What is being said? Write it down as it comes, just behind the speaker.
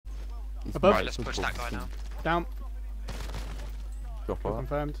He's Above. right Let's push that guy now. Down. Drop All off.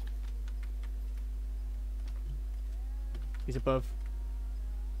 confirmed. He's above.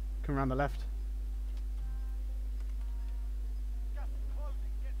 Come around the left.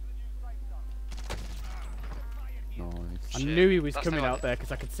 Nice. I Shit. knew he was That's coming the out one. there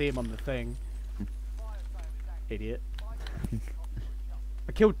because I could see him on the thing. Idiot.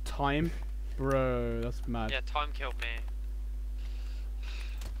 I killed time. Bro, that's mad. Yeah, time killed me.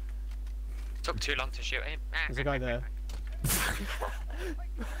 Took too long to shoot him. There's a guy there.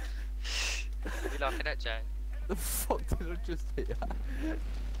 You laughing at Jay? The fuck did I just hear?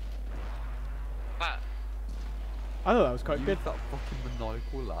 Matt, I thought that was quite Use good. that fucking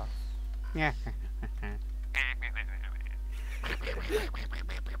maniacal laugh. Yeah.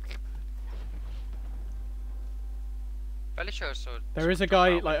 fairly sure I saw. There is a someone guy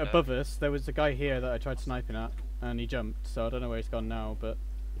jump out like window. above us. There was a guy here that I tried sniping at, and he jumped. So I don't know where he's gone now, but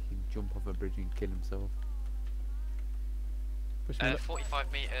He can jump off a bridge and kill himself. push me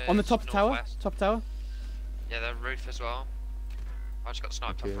 45 meters. on the top tower. northwest. Top tower. Yeah, the roof as well. I just got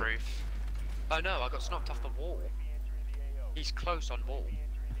sniped Okay. off roof. Oh no, I got sniped off the wall. He's close on wall.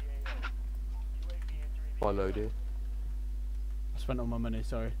 Follow it. I spent all my money.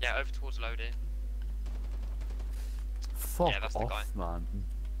 Sorry. Yeah, over towards loading. Fuck that's the off, man.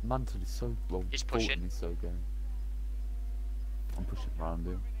 Mantle is so well. He's Bolton pushing. is so good. I'm pushing around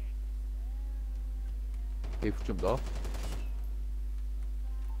him. He's jumped off.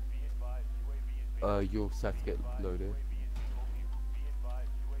 You're set to get loaded.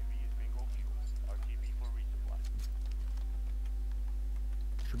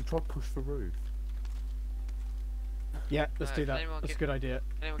 Should we try push the roof? Yeah, let's do can that. anyone That's a give- good idea.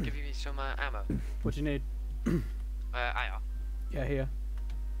 Anyone give me some ammo? What do you need? AR. Yeah, here.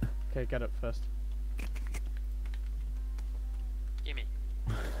 Okay, get up first. Gimme.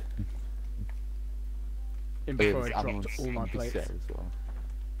 In Oh, yeah, before there's I ammo dropped on all my this plates. set as well.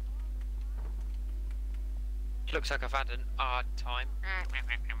 Looks like I've had an odd time.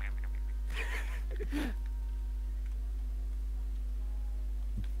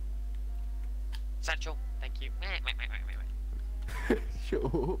 Satchel, thank you.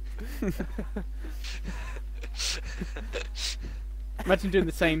 Sure. Imagine doing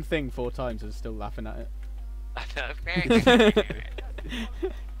the same thing 4 times and still laughing at I it.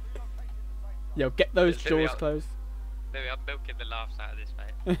 Yo, get those Literally, doors closed. Maybe I'm milking the laughs out of this,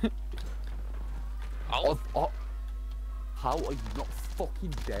 mate. Oh, How are you not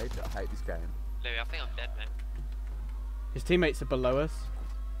fucking dead? I hate this game. Louis, I think I'm dead, man. His teammates are below us.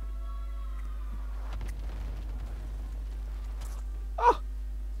 Oh!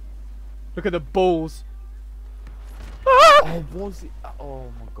 Look at the balls. Ah! Oh, was it?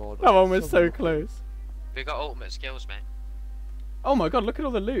 Oh my god. That one was so lucky. close. We got ultimate skills, mate. Oh my god, look at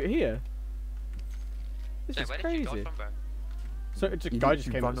all the loot here. This Jay, is where did you crazy. die from, bro? So a He guy just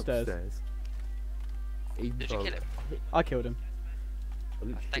literally came ran upstairs. Even Did you though kill him? I killed him. I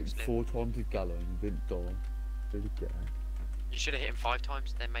literally Thanks, hit Liv. 4 times with Gallo and he didn't die. Really get it. You should have hit him 5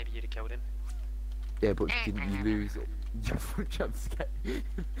 times, then maybe you'd have killed him. Yeah, but didn't you lose? Jump scare.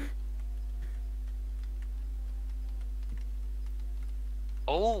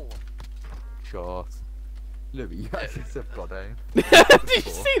 Oh! Shot. Look, you actually said God aim. Did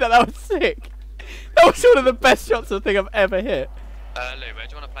you see that? That was sick. That was one of the best shots I think I've ever hit. Lou, where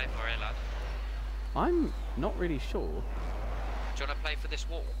do you want to play for here, lad? I'm not really sure. Do you want to play for this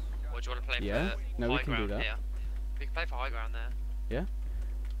wall? Or do you want to play Yeah. for No, we high can do ground that. here? We can play for high ground there. Yeah.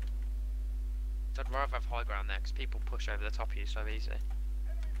 So I'd rather have high ground there, because people push over the top of you so easy.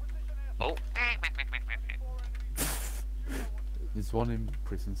 Oh! There's one in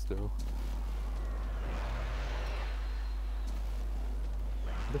prison still.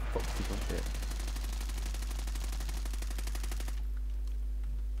 Where the fuck's he gone hit?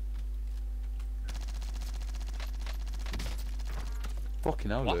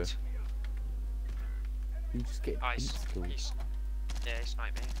 Fucking hell, Lou. What? You just get Ice. insta-killed. Yeah, he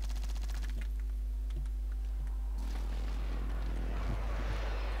sniped me.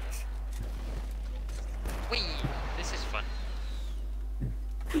 Whee! This is fun.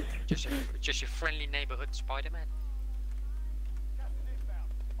 Just your friendly neighborhood Spider-Man.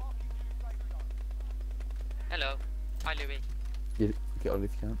 Hello. Hi, Louis. Get on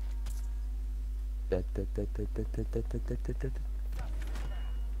if you can. Dead.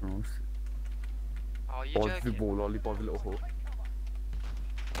 Nice. Oh, you By the joking? wall, only by the little hook.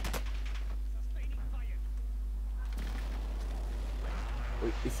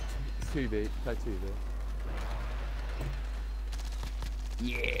 Wait, it's 2v, play 2v.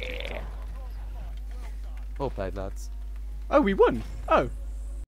 Yeah! Well played, lads. Oh, we won. Oh.